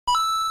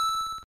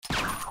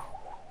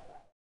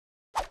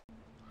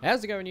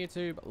How's it going,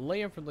 YouTube?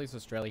 Liam from Leeds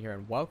Australia here,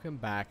 and welcome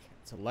back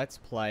to Let's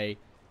Play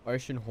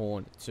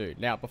Oceanhorn 2.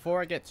 Now, before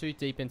I get too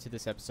deep into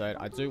this episode,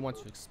 I do want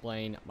to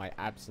explain my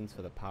absence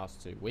for the past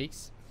 2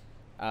 weeks.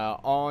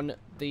 On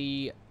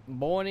the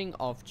morning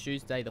of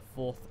Tuesday, the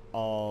 4th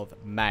of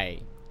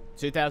May,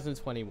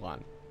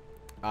 2021,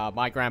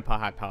 my grandpa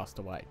had passed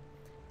away.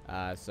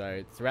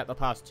 So, throughout the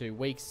past 2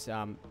 weeks,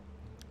 we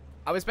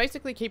were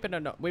basically keeping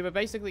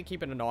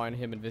an eye on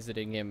him and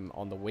visiting him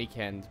on the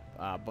weekend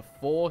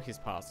before his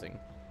passing.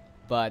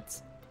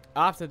 But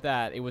after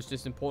that, it was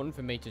just important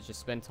for me to just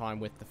spend time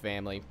with the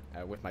family,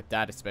 with my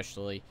dad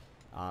especially,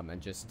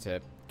 and just to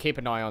keep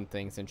an eye on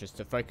things and just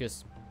to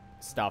focus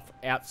stuff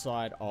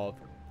outside of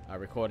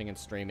recording and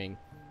streaming,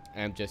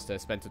 and just to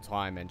spend some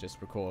time and just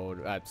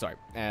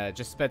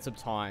just spend some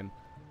time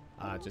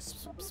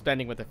just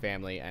spending with the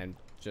family and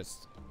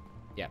just,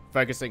 yeah,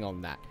 focusing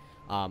on that.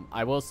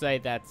 I will say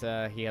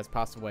that he has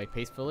passed away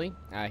peacefully.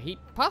 He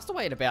passed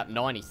away at about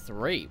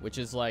 93, which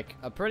is like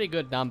a pretty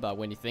good number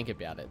when you think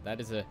about it.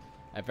 That is a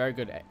very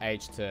good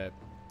age to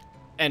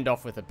end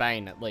off with a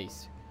bang, at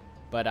least.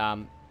 But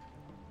I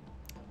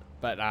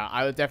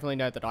would definitely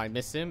know that I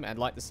miss him, and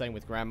like the same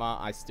with Grandma,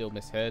 I still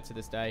miss her to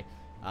this day.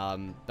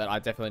 But I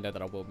definitely know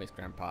that I will miss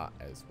Grandpa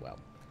as well.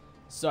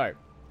 So,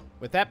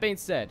 with that being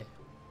said,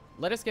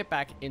 let us get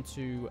back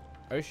into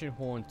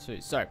Oceanhorn 2.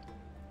 So,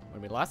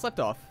 when we last left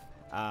off,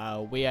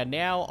 we are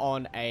now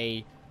on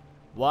a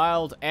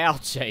wild owl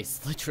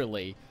chase,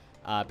 literally.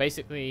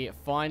 Basically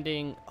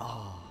finding...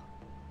 Oh,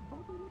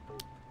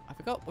 I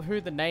forgot who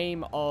the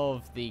name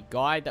of the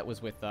guide that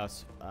was with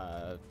us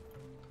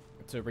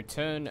to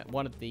return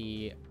one of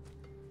the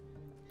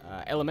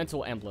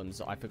elemental emblems.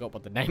 I forgot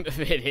what the name of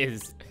it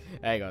is.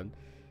 Hang on.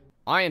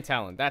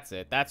 Irontalon, that's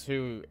it. That's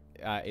who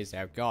is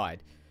our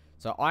guide.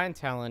 So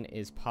Irontalon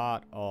is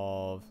part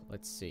of...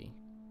 Let's see.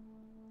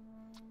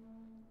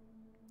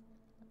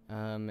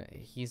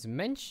 He's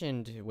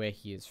mentioned where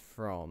he is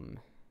from.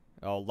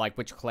 Or, like,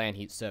 which clan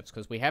he serves.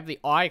 Because we have the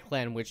Eye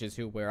clan, which is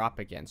who we're up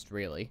against,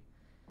 really.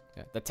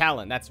 Yeah, the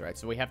Talon, that's right.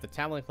 So we have the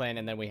Talon clan,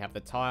 and then we have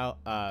the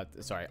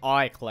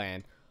Eye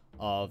clan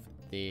of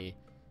the,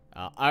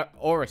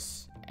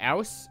 Horus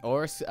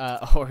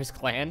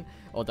clan.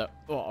 Or the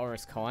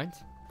Horus kind.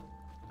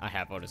 I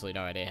have honestly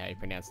no idea how you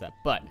pronounce that.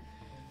 But,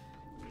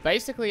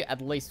 basically,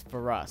 at least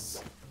for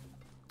us,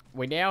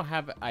 we now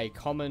have a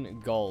common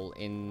goal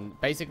in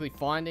basically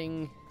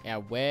finding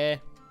out where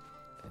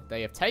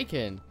they have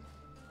taken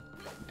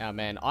our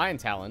man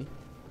Irontalon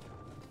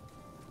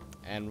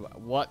and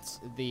what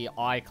the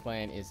Eye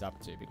clan is up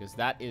to, because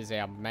that is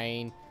our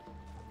main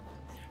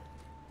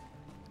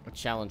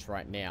challenge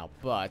right now.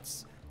 But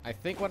I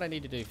think what I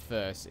need to do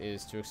first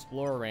is to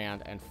explore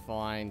around and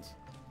find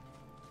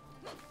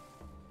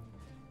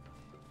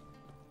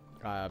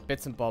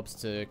bits and bobs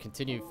to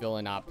continue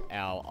filling up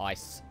our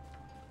ice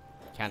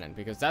cannon,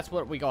 because that's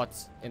what we got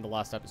in the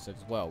last episode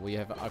as well. We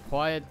have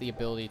acquired the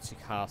ability to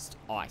cast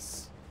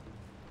ice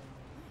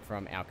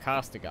from our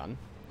caster gun.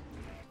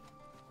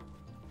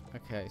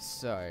 Okay,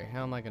 so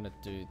how am I gonna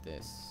do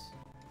this?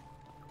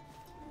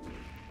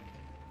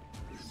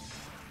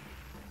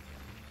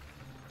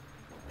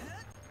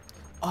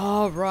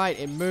 Oh, right,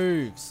 it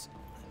moves.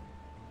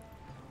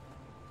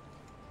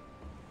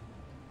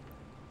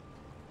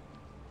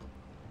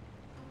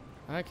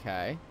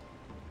 Okay.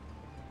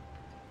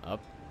 Up.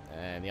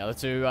 And the other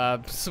two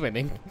are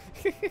swimming.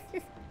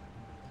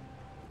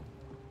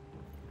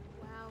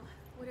 Wow,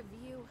 what a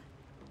view.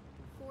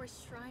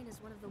 Forest Shrine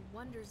is one of the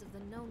wonders of the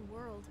known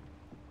world.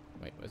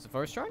 Wait, where's the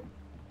Forest Shrine?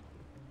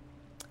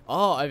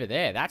 Oh, over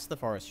there. That's the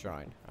Forest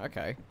Shrine.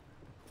 Okay.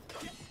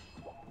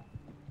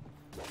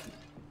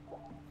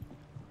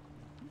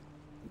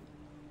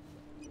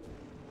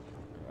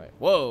 Right.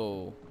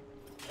 Whoa.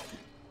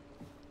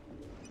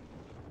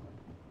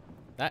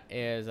 That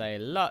is a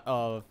lot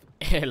of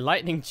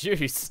lightning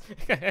juice.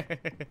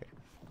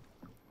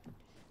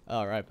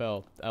 Alright,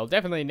 well, I'll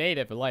definitely need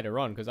it for later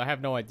on, because I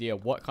have no idea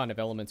what kind of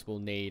elements we'll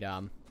need,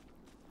 a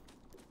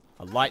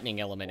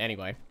lightning element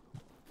anyway.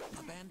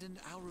 Abandoned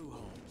Eye Owru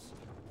homes.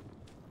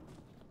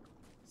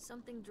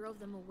 Something drove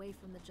them away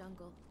from the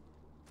jungle.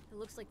 It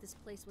looks like this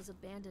place was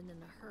abandoned in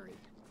a hurry.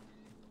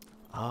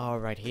 Oh,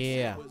 right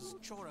here. It was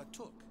Chora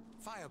Took,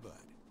 Firebird.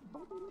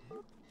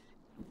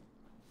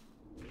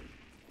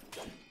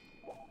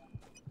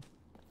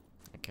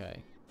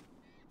 Okay.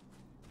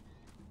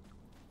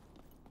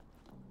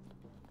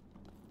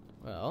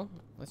 Well,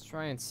 let's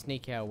try and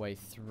sneak our way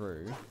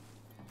through.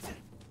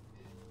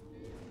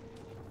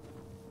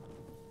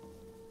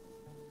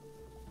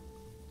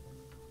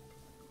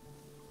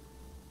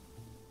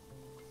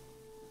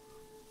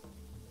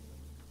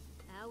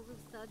 Owru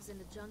thugs in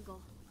the jungle.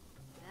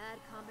 Bad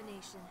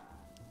combination.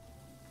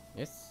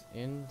 Yes,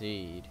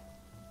 indeed.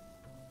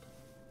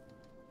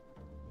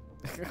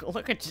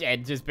 Look at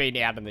Jed just being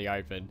out in the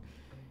open.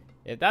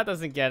 If that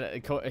doesn't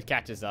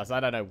catches us, I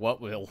don't know what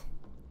will.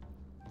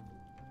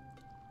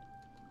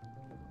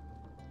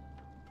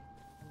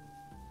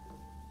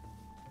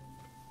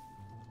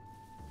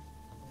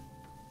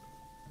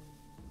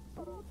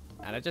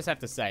 And I just have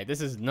to say, this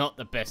is not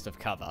the best of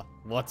cover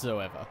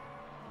whatsoever.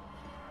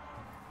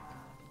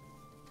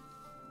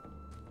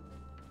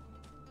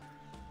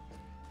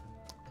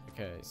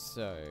 Okay,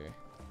 so...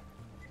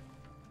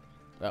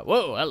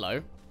 whoa,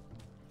 hello.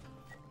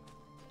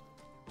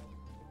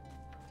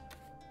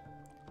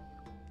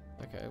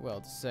 Okay,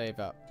 well, to save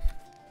up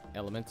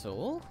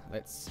elemental,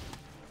 let's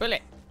pull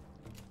it.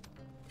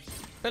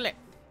 Pull it.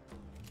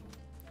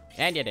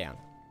 And you're down.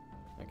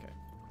 Okay.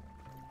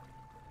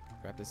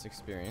 Grab this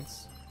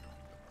experience.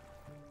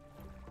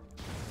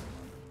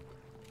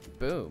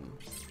 Boom.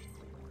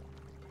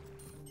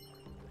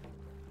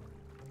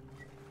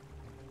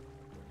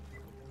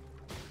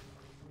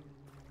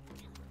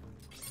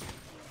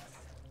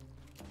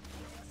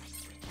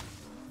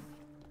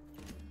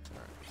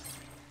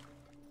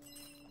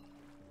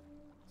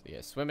 So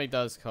yeah, swimming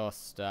does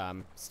cost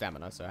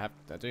stamina, so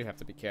I do have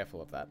to be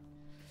careful of that.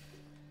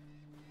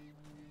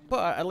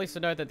 But at least I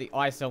know that the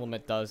ice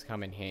element does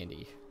come in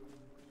handy.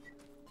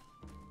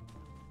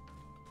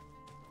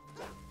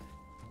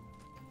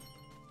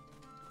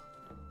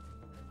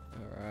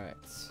 Alright.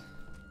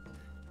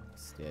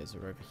 Stairs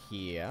are over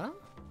here.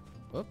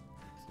 Whoop.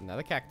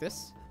 Another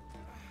cactus.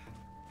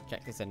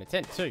 Cactus and a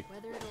tent too.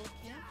 Weathered old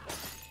camp?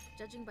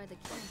 Judging by the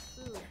canned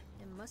food,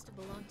 it must have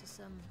belonged to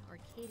some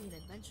Arcadian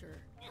adventurer.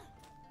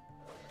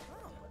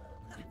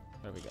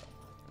 There we go.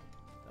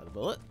 Another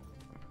bullet.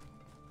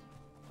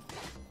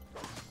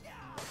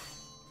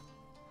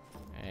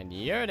 And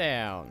you're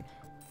down.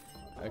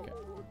 Okay.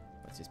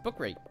 What's this book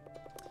read?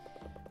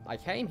 I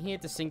came here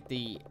to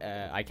seek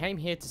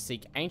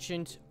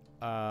ancient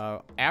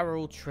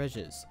Eye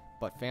treasures,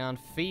 but found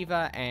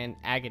fever and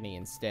agony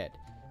instead.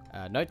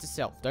 Note to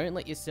self: don't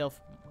let yourself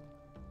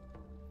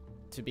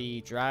to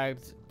be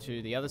dragged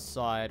to the other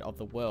side of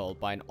the world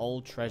by an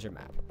old treasure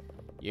map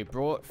you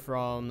brought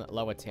from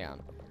Lower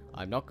Town.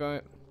 I'm not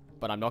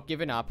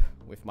giving up.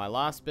 With my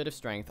last bit of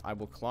strength, I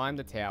will climb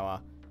the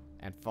tower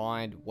and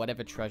find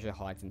whatever treasure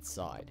hides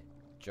inside.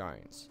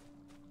 Jones.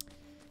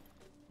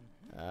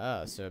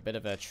 So a bit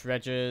of a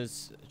treasure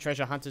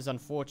hunter's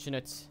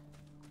unfortunate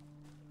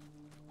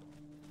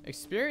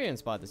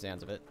experience by the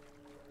sounds of it.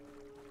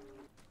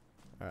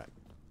 Alright.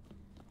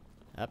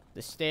 Up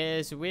the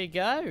stairs we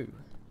go.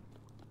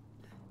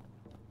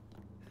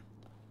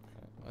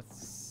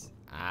 What's...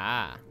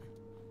 Ah.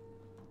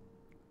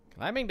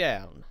 Climbing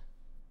down.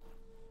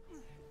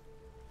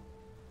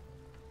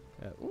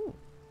 Ooh.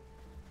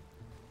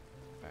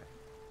 Alright.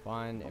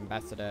 Find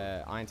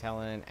Ambassador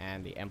Irontalon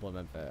and the Emblem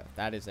of Earth.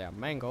 That is our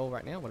main goal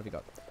right now. What have we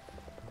got?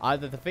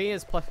 Either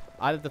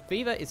the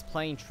fever is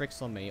playing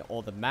tricks on me,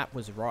 or the map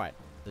was right.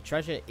 The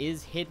treasure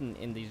is hidden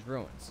in these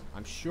ruins.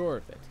 I'm sure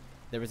of it.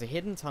 There is a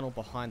hidden tunnel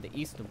behind the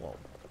eastern wall.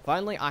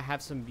 Finally, I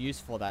have some use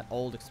for that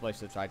old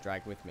explosives I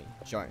dragged with me.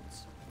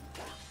 Jones.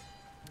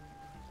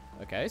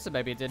 Okay, so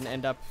maybe it didn't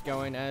end up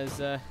going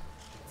as...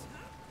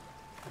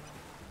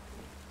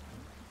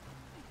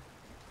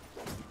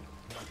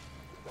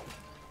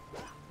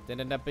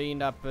 Didn't end up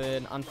being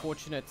an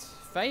unfortunate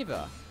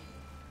favor.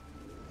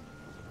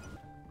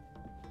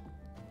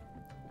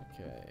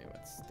 Okay,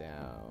 what's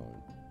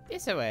down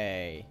this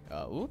way?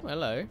 Oh, ooh,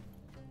 hello.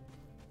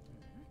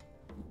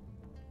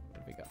 What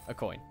have we got? A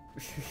coin.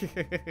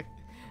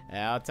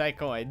 I'll take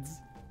coins.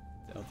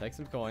 I'll take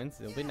some coins.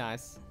 It'll be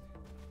nice.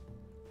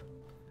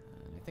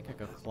 I think I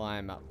could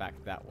climb up back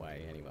that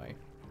way anyway.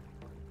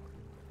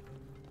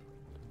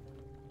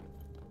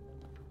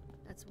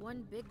 That's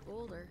one big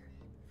boulder.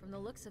 From the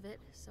looks of it,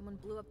 someone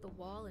blew up the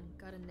wall and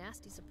got a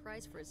nasty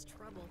surprise for his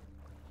trouble.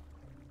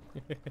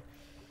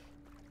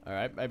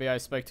 Alright, maybe I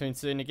spoke too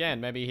soon again.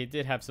 Maybe he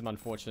did have some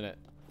unfortunate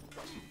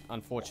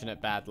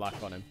bad luck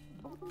on him.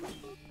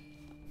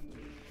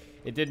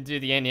 It didn't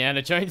do the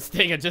Indiana Jones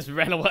thing and just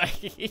ran away.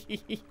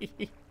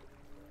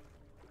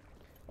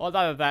 Or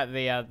other than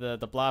that,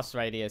 the blast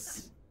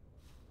radius,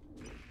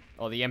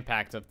 or the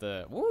impact of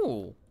the...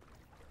 Ooh!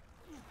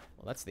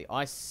 Well, that's the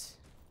ice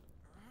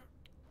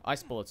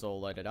bullets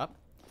all loaded up.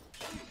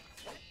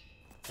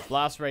 The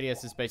blast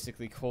radius has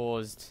basically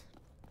caused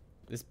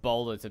this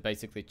boulder to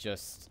basically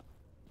just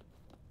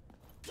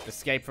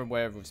escape from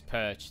wherever it was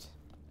perched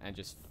and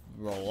just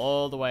roll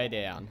all the way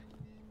down.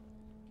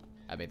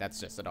 I mean, that's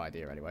just an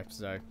idea anyway,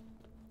 so...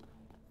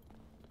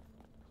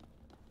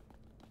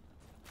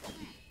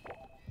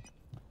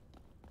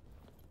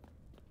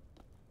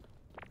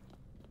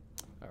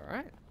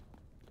 Alright.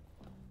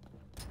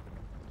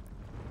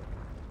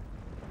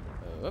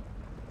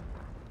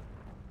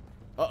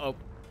 Uh-oh.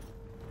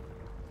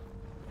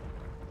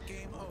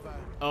 Game over.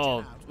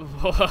 Oh.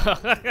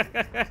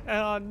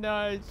 Oh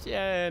no,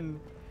 Jen.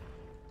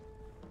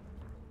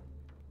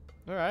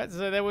 Alright,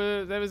 so there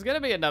was gonna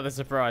be another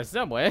surprise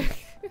somewhere.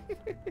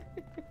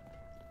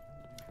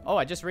 Oh,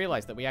 I just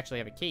realized that we actually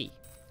have a key.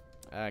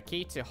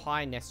 Key to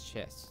High Nest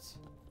Chest.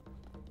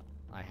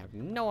 I have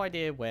no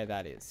idea where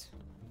that is.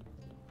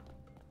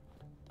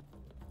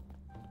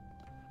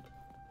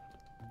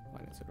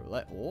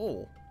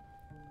 Oh.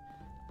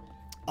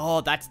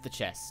 Oh, that's the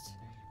chest.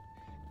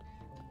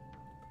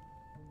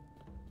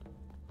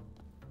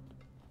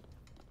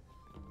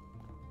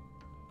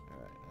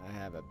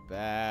 have a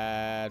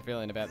bad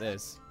feeling about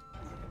this.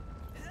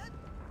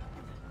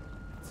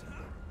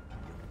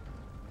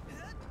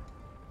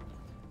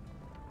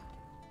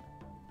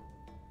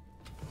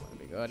 What have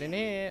we got in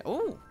here?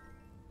 Ooh!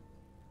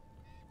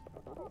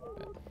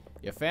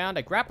 You found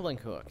a grappling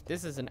hook.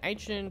 This is an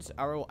ancient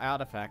oral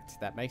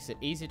artifact that makes it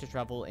easy to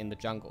travel in the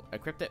jungle.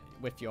 Equip it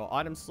with your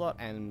item slot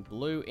and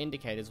blue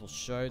indicators will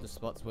show the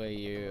spots where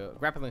your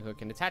grappling hook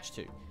can attach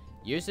to.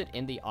 Use it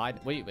in the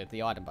with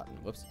the item button.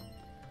 Whoops.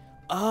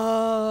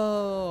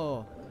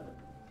 Oh!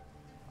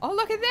 Oh,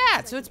 look at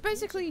that! So it's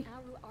basically...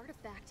 Eye Owru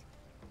artifact.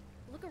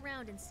 Look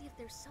around and see if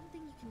there's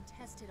something you can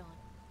test it on.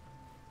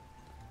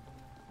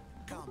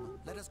 Come,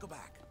 let us go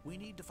back. We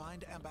need to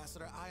find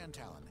Ambassador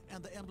Irontalon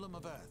and the Emblem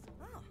of Earth.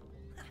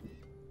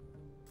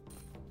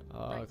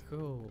 Oh, Right.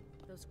 cool.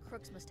 Those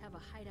crooks must have a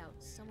hideout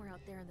somewhere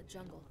out there in the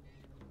jungle.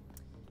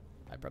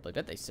 I probably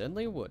bet they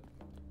certainly would.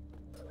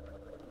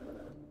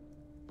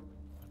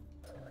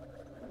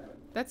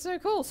 That's so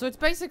cool. So it's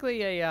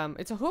basically a,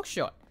 it's a hook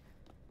shot.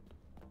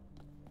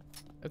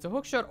 It's a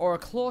hook shot or a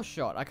claw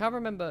shot. I can't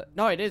remember.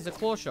 No, it is a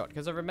claw shot.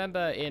 Because I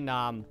remember in,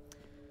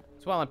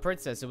 Twilight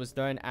Princess, it was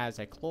known as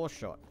a claw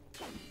shot.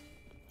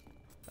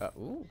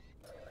 Ooh.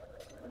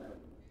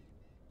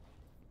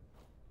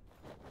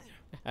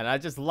 And I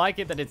just like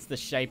it that it's the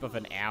shape of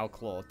an owl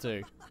claw,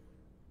 too.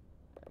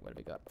 What have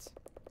we got?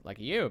 Like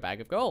you, a bag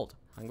of gold.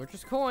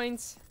 Hungrich's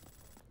coins.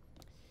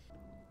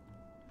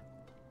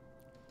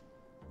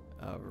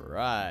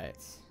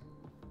 Alright.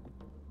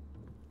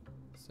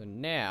 So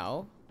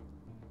now,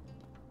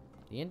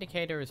 the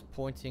indicator is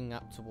pointing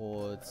up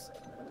towards...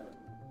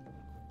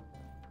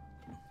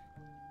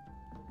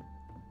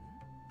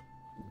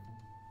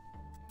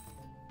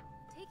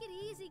 Take it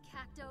easy,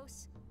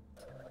 Cactos.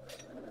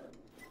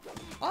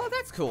 Oh,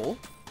 that's cool.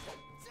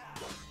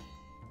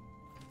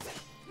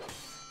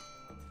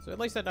 So at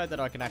least I know that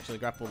I can actually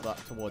grapple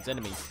up towards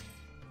enemies.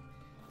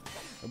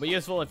 It'll be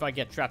useful if I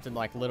get trapped in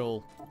like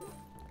little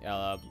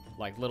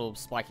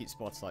spiky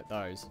spots like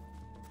those.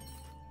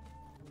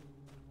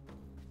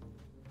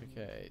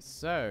 Okay,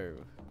 so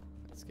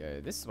let's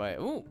go this way.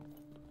 Ooh.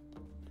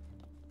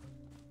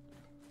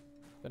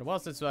 Been a while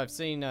since I've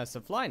seen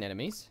some flying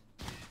enemies.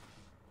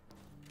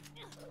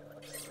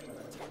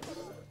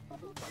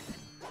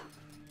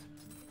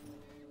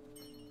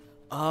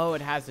 Oh,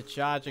 it has a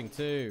charging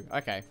too.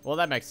 Okay, well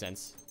that makes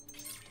sense.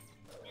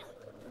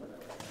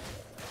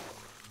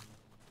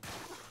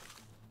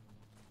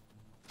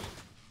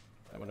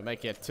 Don't want to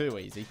make it too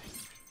easy.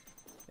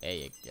 There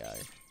you go.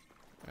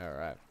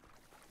 Alright.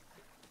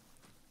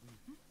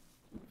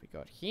 What we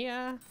got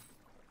here?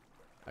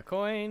 A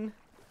coin.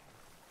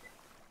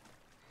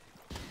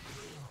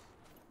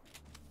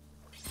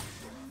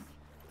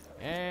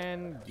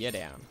 And you're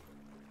down.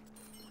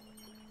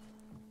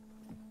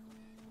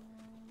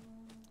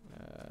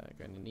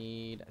 Gonna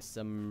need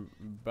some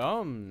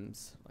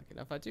bombs. Like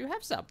enough, I do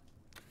have some.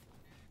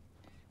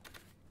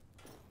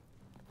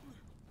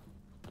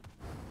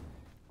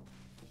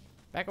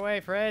 Back away,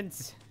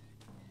 friends.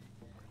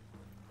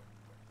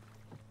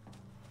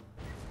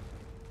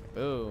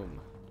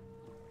 Boom.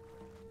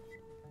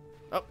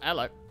 Oh,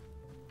 hello.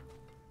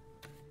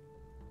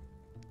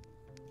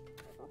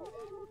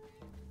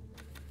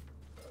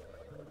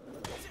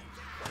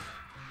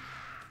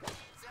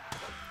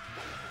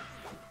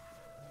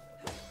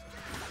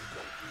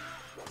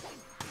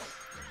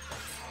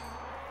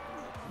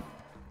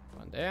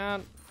 One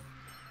down.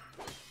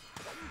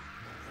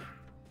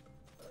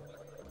 Thugs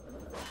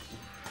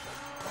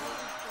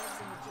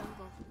in the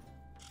jungle.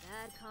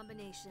 Bad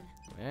combination.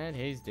 And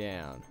he's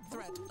down.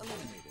 Threat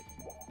eliminated.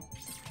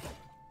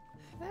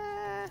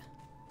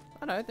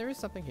 Oh no, there is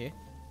something here.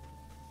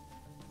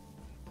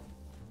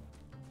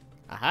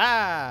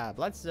 Aha!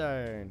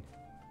 Bloodstone.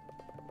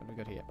 What do we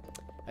got here?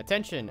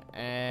 Attention!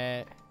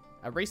 A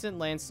recent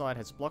landslide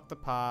has blocked the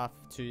path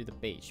to the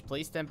beach.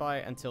 Please stand by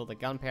until the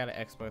gunpowder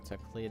experts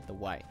have cleared the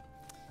way.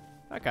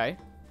 Okay.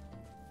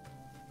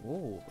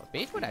 Ooh, a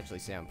beach would actually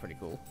sound pretty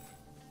cool.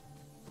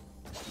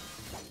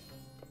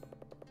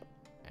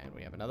 And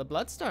we have another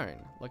bloodstone.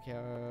 Look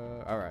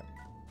how... Alright.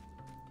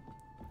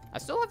 I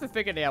still haven't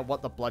figured out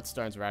what the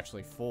bloodstones are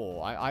actually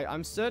for.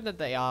 I'm certain that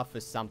they are for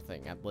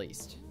something, at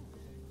least.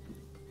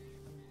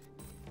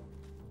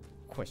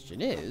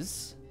 Question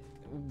is,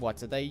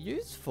 what are they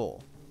used for?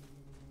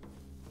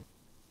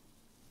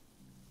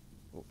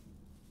 Ooh.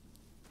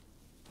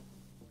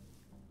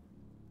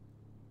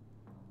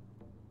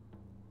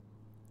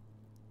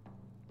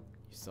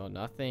 You saw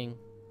nothing.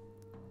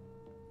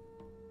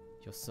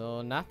 You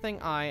saw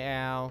nothing, Eye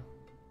Owl.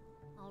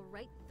 All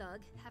right, thug.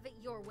 Have it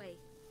your way.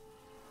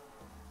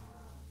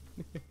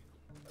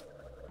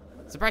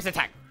 Surprise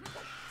attack!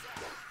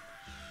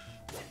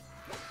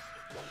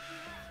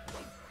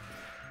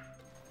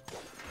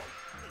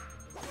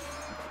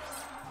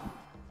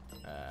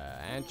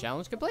 And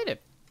challenge completed.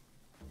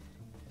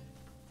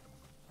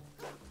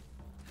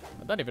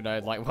 I don't even know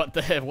like what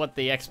the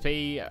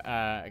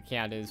XP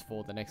count is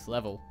for the next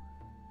level.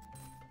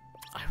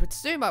 I would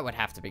assume I would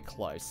have to be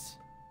close.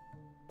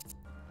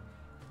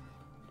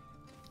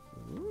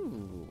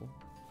 Ooh.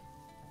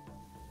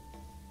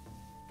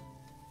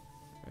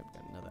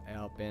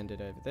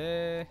 bandit over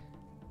there.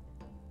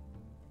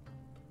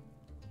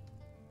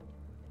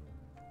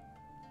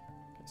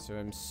 Okay, so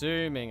I'm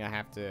assuming I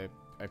have to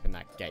open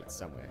that gate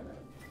somewhere.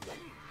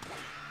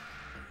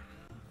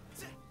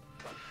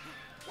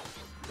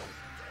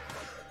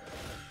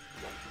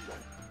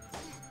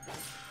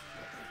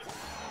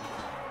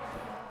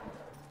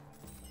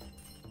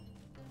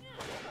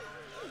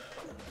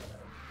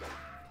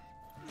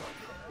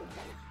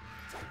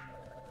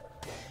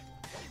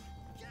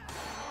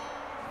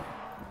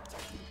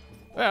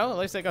 Well, at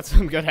least I got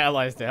some good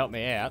allies to help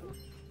me out.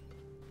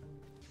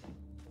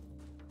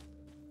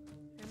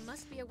 There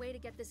must be a way to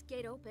get this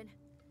gate open.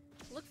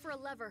 Look for a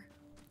lever.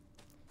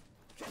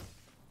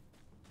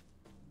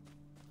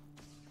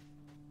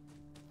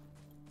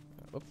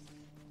 Oop.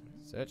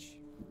 Search.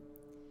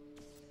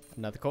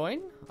 Another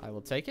coin. I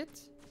will take it.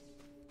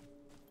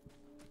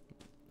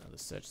 Another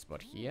search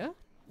spot here.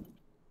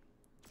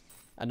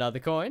 Another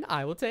coin.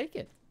 I will take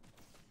it.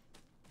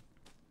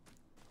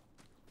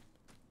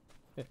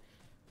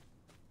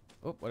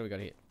 Oh, what do we got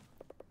here?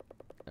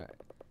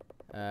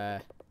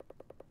 Alright.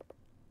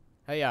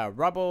 Hey,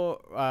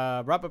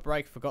 rubber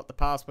brake forgot the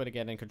password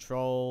again and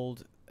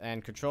controlled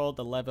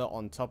the lever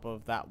on top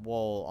of that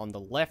wall on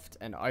the left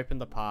and opened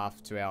the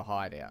path to our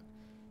hideout.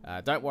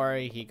 Don't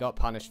worry, he got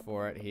punished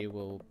for it. He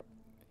will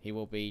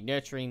be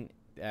nurturing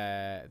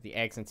the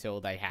eggs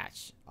until they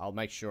hatch. I'll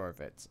make sure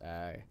of it.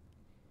 A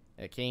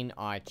keen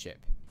eye chip.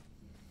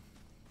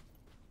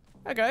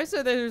 Okay,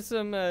 so there's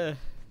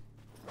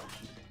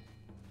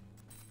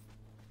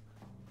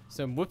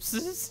some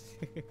whoopses.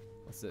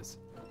 What's this?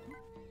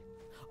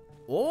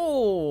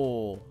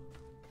 Oh!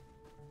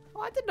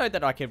 I didn't know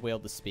that I could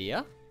wield the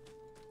spear.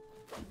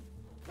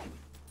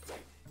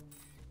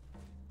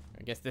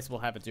 I guess this will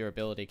have a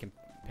durability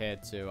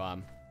compared to,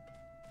 Oh,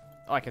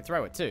 I can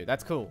throw it too.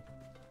 That's cool.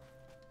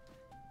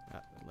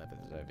 The lever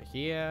is over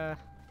here.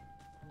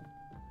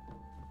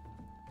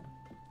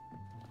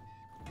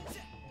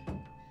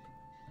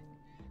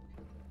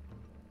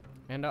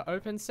 And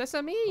open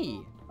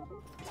sesame!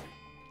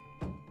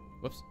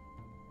 Whoops.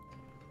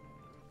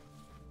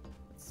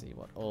 Let's see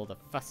what all the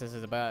fuss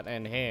is about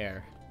in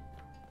here.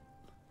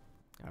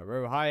 Eye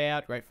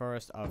Hideout, Great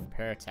Forest of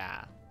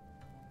Pirta.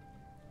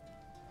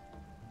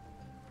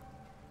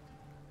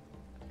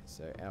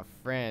 So our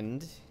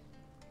friend.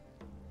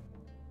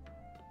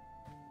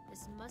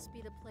 This must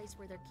be the place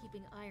where they're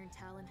keeping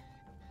Irontalon.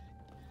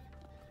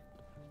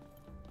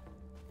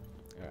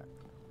 Alright.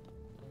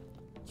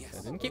 Yes. So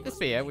I didn't keep the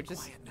spear, which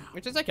is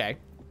okay.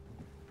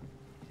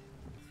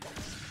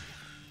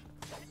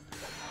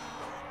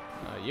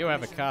 You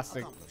have a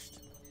casting.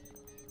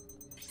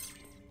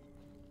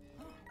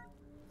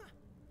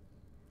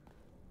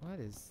 What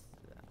is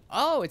that?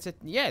 Oh, it's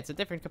a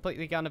different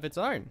completely gun of its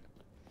own.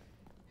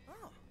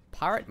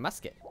 Pirate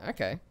musket.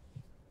 Okay.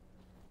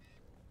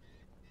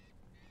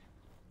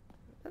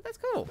 That's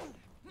cool.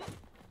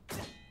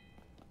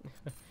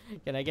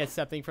 Can I get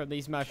something from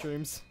these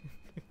mushrooms?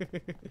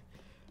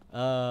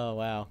 Oh,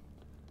 wow.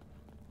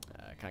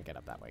 I can't get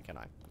up that way, can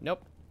I?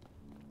 Nope.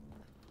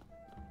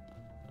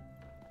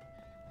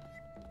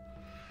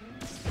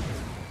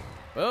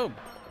 Boom.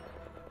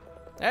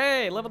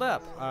 Hey, leveled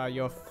up.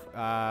 You're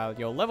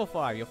level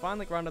 5. You're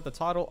finally granted the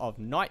title of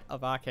Knight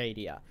of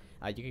Arcadia.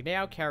 You can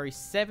now carry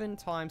 7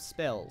 times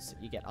spells.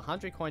 You get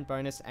 100 coin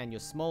bonus and your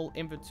small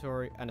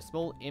inventory and a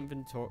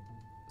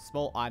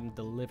small item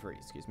delivery.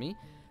 Excuse me.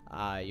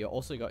 You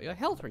also got your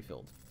health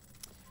refilled.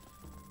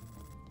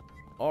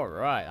 All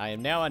right, I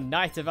am now a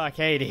Knight of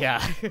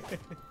Arcadia.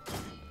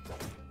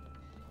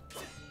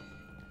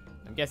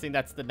 I'm guessing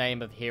that's the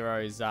name of the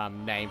hero's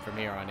name from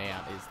here on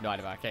out is Knight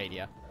of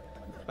Arcadia.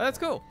 But that's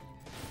cool.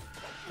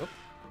 Oop.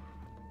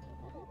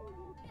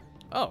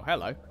 Oh,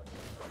 hello.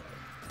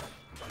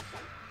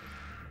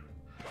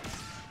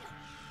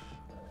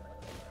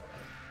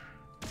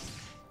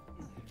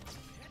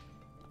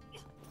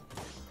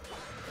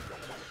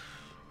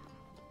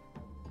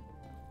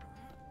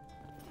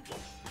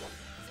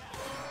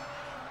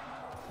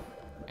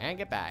 And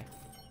get back.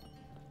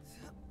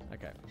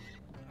 Okay.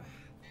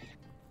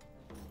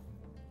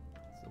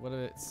 So what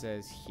it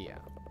says here.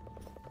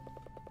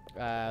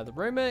 The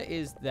rumor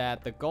is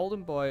that the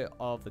golden boy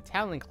of the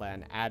Talon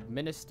clan,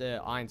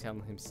 Administrator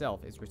Irontalon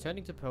himself, is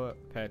returning to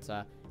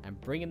Pirta and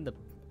bringing the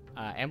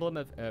Emblem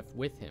of Earth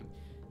with him.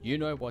 You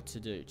know what to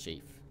do,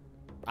 Chief.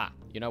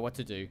 You know what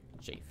to do,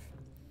 Chief.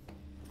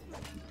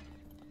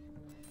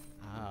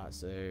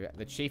 So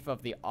the Chief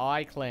of the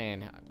Eye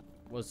clan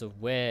was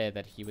aware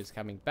that he was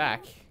coming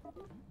back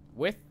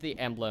with the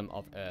Emblem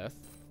of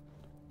Earth,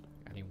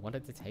 and he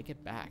wanted to take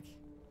it back.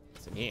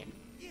 So here.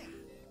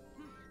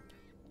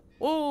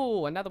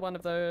 Oh, another one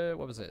of the,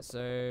 what was it?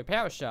 So,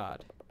 Power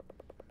Shard.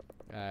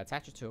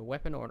 Attach it to a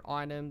weapon or an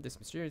item. This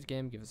mysterious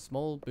gem gives a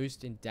small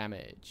boost in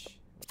damage.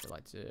 Would you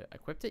like to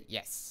equip it?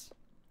 Yes.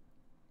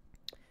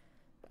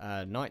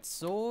 Knight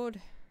Sword.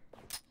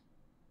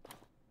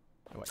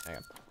 Oh, wait, hang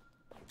on.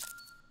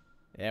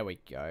 There we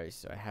go.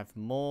 So, I have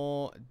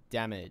more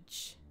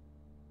damage.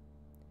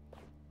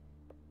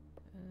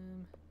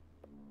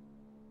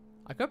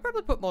 I could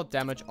probably put more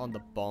damage on the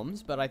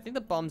bombs, but I think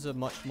the bombs are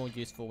much more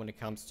useful when it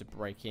comes to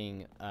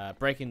breaking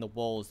the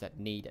walls that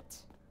need it.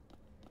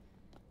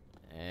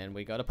 And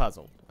we got a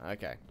puzzle.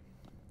 Okay.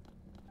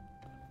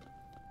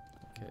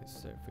 Okay,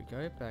 so if we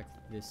go back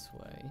this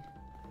way...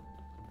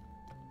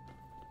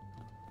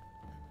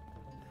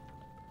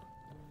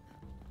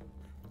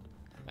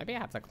 Maybe I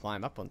have to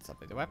climb up on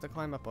something. Do I have to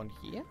climb up on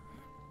here?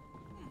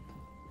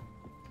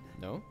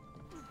 No?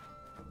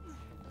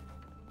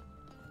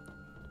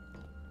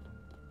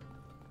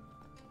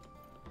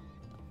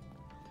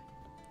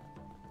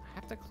 I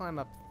have to climb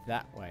up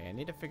that way. I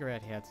need to figure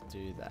out how to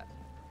do that.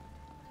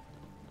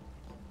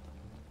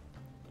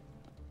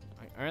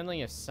 My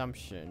only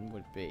assumption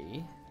would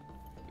be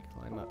we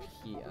climb up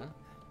here.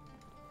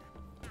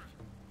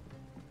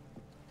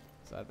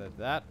 It's either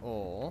that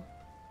or...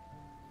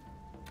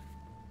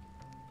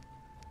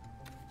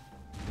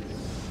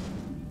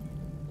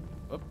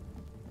 Oop.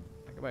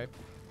 Back away.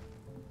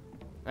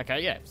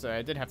 Okay, yeah, so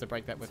I did have to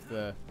break that with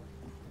the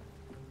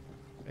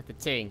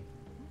ting.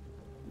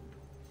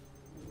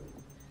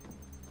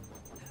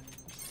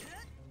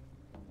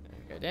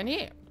 Go down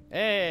here.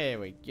 There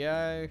we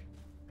go.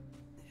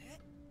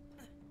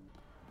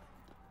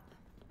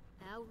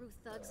 Owru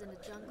thugs in the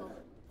jungle.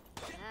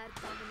 Bad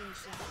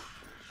combination.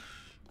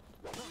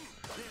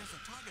 There's a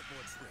target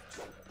board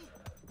switch.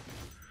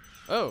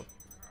 Oh.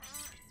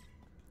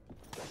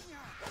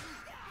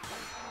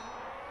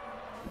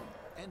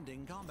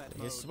 Ending combat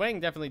His mode. swing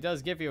definitely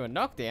does give you a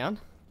knockdown.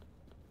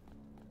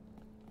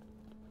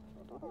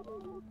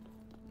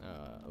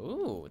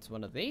 Ooh, it's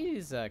one of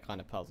these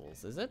kind of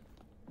puzzles, is it?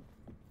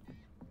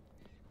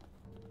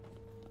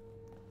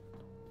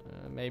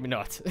 Maybe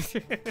not.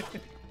 Alright,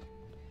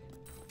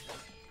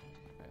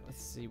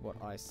 let's see what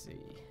I see.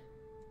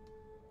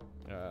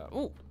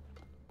 Ooh.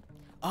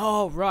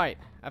 Oh, right.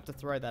 I have to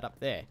throw that up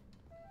there.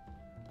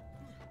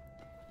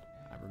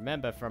 I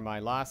remember from my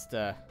last...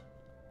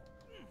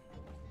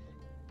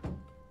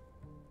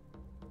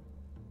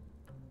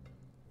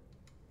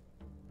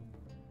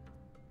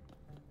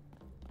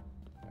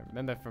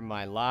 remember from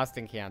my last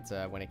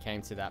encounter when it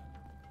came to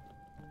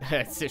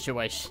that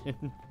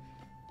situation.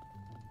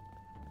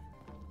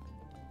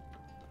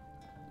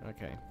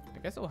 Okay, I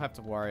guess I'll have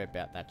to worry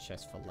about that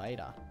chest for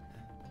later.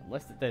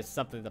 Unless there's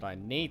something that I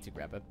need to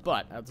grab it.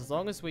 But as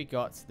long as we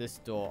got this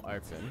door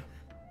open.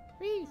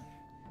 Whee!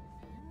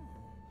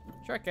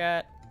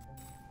 Shortcut!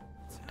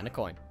 And a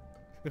coin.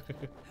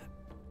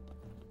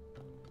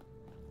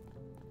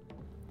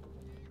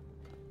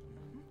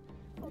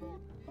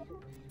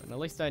 And at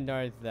least I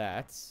know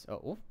that...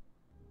 Oh.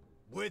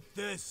 With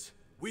this,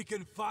 we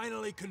can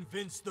finally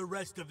convince the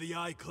rest of the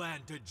Eye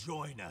Clan to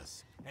join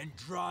us and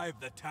drive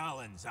the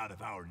Talons out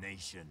of our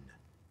nation.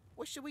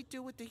 What should we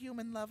do with the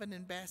human-loving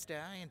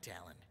Ambassador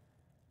Irontalon?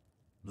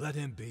 Let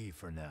him be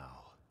for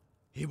now.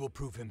 He will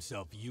prove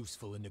himself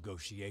useful in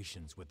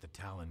negotiations with the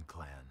Talon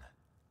clan.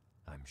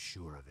 I'm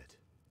sure of it.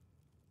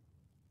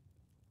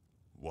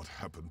 What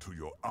happened to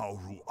your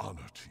Owru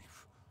honor,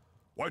 Chief?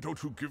 Why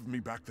don't you give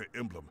me back the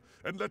emblem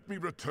and let me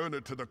return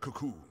it to the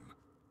cocoon?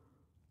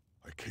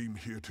 I came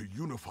here to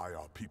unify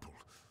our people,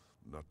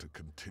 not to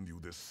continue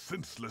this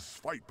senseless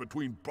fight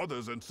between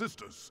brothers and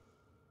sisters.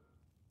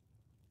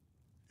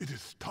 It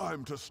is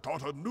time to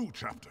start a new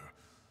chapter.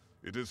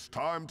 It is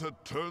time to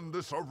turn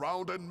this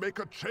around and make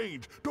a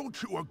change.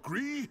 Don't you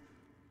agree?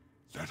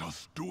 Let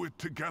us do it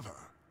together.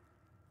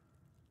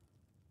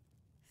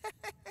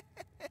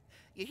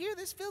 You hear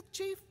this filth,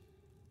 Chief?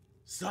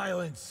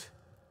 Silence!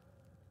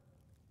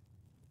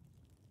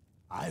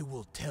 I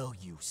will tell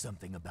you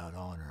something about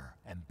honor,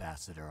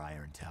 Ambassador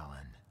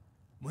Irontalon.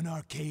 When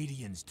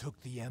Arcadians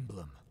took the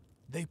emblem,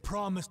 they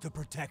promised to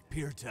protect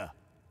Pirta.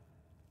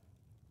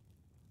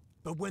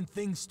 But when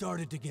things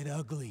started to get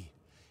ugly,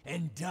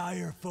 and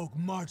dire folk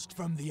marched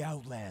from the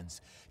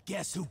Outlands,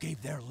 guess who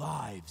gave their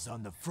lives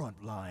on the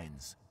front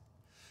lines?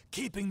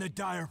 Keeping the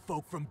dire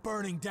folk from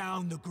burning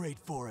down the Great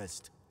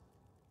Forest.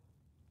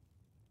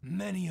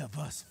 Many of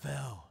us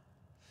fell.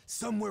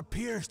 Some were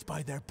pierced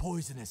by their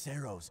poisonous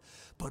arrows,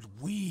 but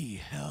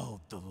we held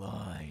the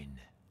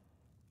line.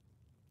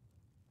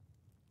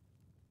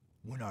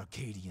 When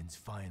Arcadians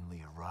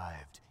finally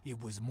arrived, it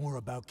was more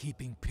about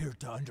keeping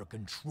Pirta under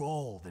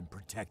control than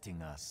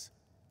protecting us.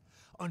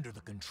 Under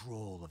the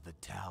control of the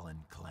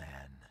Talon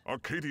clan.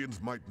 Arcadians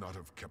might not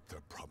have kept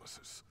their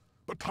promises,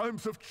 but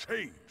times have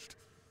changed.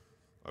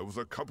 I was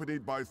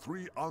accompanied by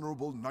 3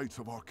 honorable knights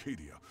of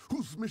Arcadia,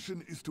 whose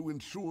mission is to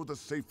ensure the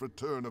safe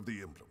return of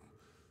the emblem.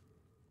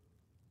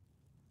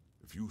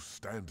 If you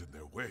stand in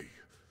their way,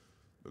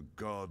 the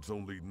gods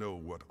only know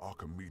what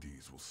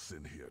Archimedes will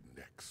send here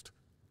next.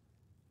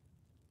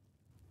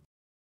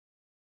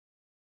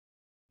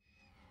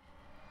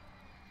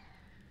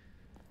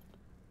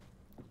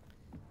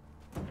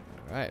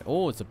 Alright,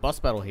 oh, it's a boss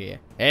battle here.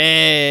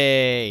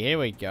 Hey, here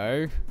we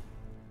go.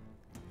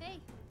 Hey,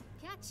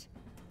 catch.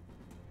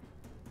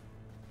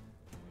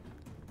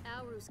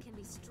 Owrus can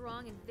be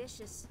strong and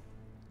vicious.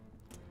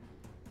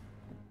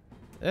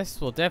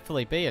 This will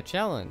definitely be a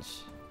challenge.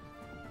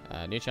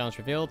 New challenge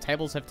revealed.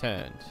 Tables have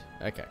turned.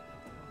 Okay.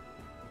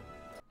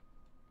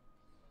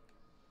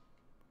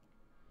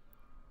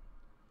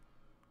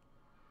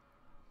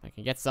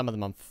 can get some of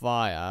them on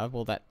fire.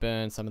 Will that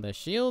burn some of their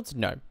shields?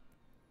 No.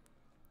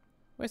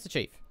 Where's the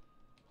chief?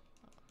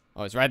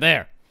 Oh, it's right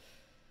there.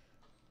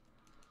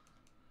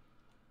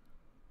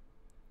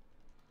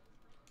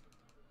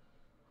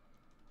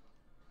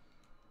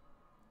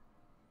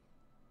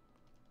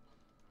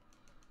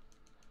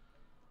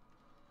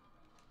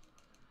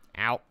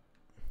 Ow.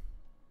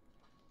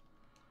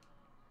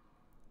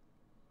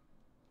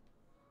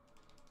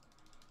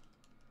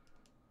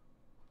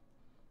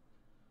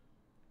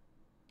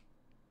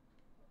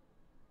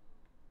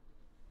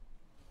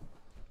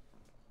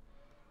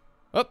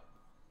 Oh.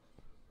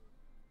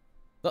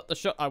 Not the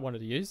shot I wanted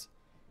to use.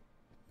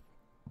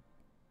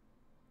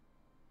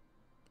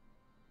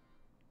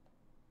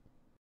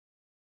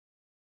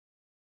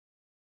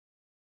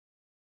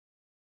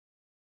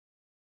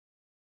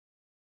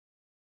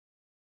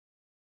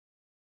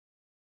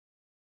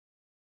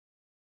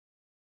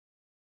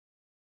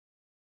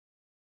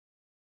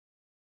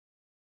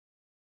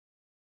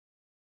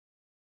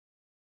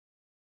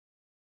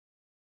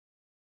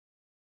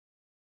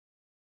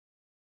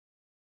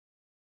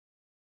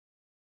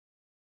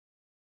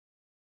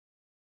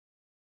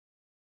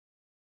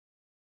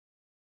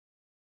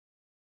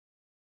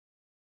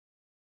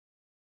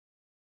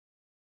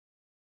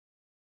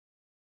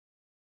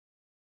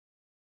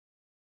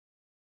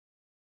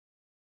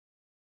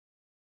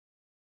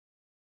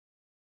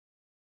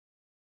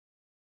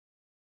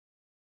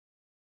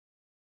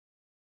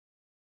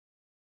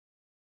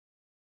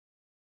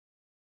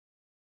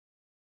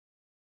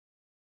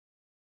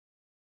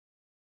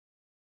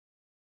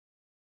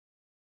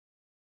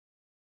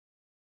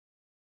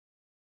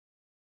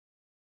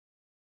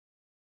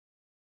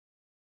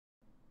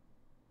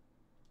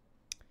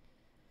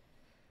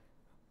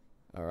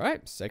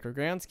 Alright, Sacred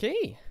Grounds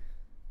key.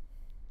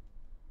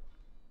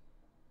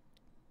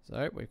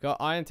 So, we've got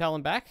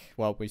Irontalon back.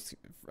 Well, we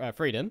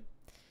freed him.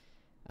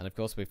 And of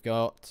course, we've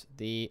got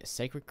the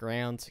Sacred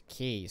Ground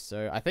key.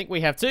 So, I think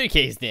we have 2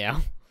 keys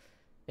now.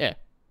 Yeah.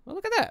 Well,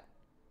 look at that.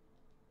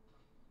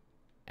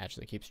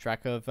 Actually keeps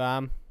track of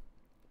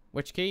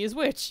which key is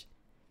which.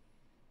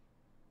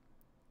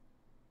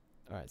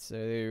 Alright,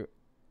 so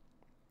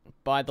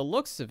by the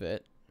looks of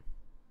it,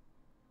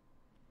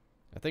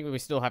 I think we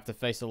still have to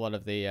face a lot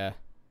of the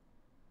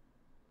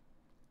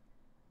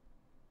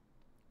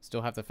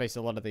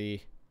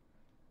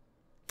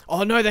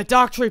oh no, they're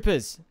Dark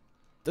Troopers!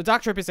 The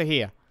Dark Troopers are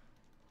here.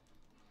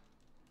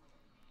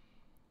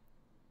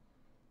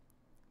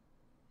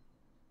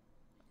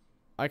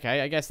 Okay,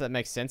 I guess that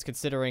makes sense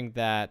considering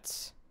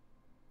that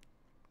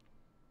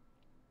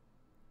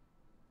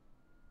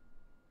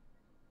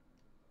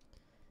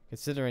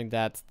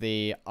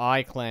the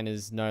Eye Clan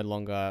is no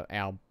longer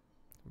our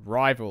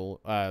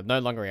rival, no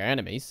longer our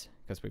enemies,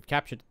 because we've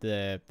captured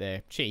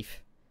their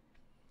chief.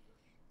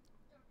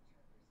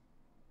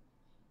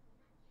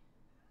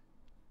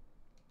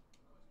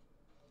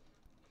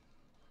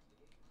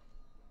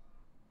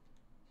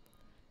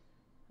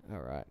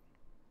 Alright.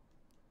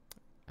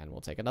 And we'll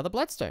take another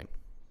Bloodstone.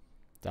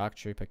 Dark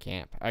Trooper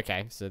camp.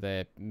 Okay, so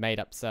they made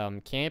up some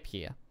camp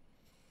here.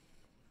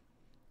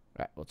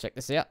 Right, we'll check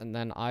this out, and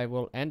then I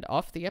will end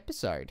off the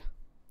episode.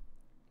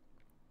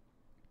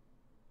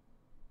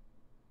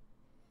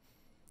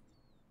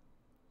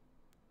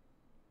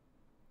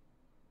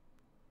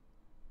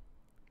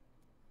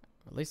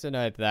 At least I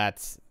know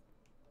that...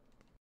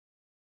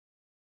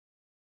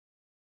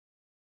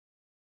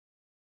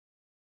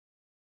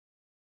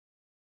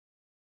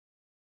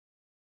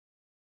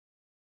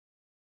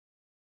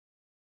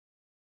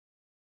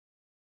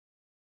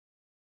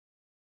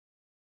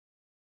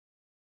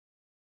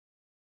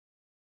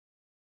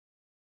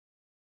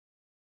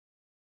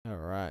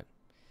 Alright.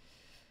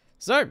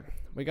 So,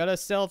 we got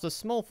ourselves a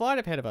small fight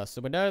ahead of us.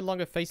 So we're no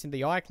longer facing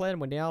the Eye Clan,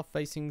 we're now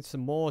facing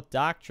some more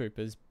Dark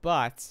Troopers,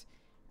 but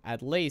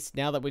at least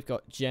now that we've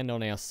got Jen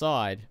on our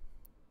side,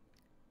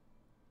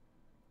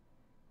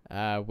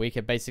 we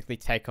can basically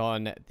take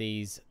on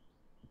these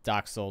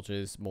Dark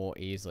Soldiers more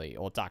easily,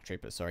 or Dark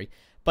Troopers, sorry.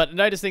 But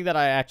noticing that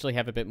I actually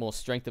have a bit more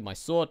strength in my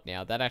sword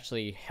now, that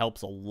actually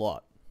helps a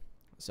lot.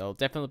 So I'll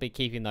definitely be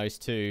keeping those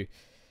 2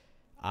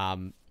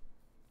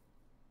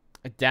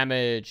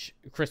 damage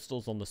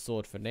crystals on the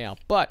sword for now.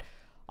 But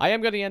I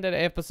am going to end the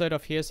episode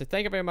off here, so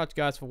thank you very much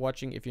guys for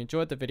watching. If you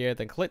enjoyed the video,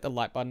 then click the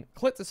like button,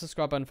 click the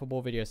subscribe button for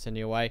more videos sent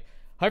your way.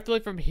 Hopefully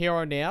from here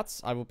on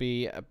out, I will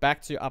be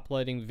back to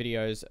uploading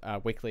videos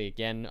weekly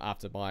again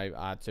after my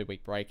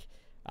 2-week break.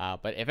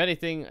 But if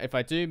anything, if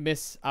I do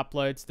miss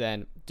uploads,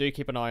 then do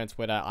keep an eye on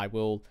Twitter. I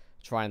will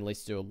try and at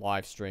least do a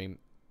live stream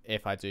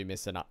if I do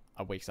miss a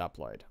week's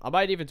upload. I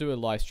might even do a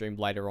live stream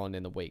later on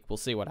in the week. We'll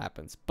see what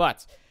happens.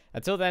 But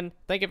until then,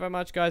 thank you very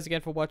much guys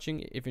again for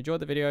watching. If you enjoyed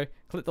the video,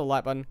 click the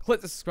like button, click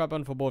the subscribe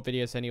button for more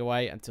videos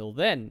anyway. Until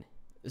then,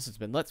 this has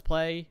been Let's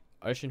Play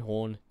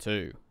Oceanhorn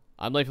 2.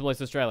 I'm Lee from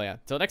Australia.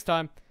 Till next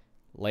time,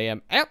 Liam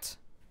out.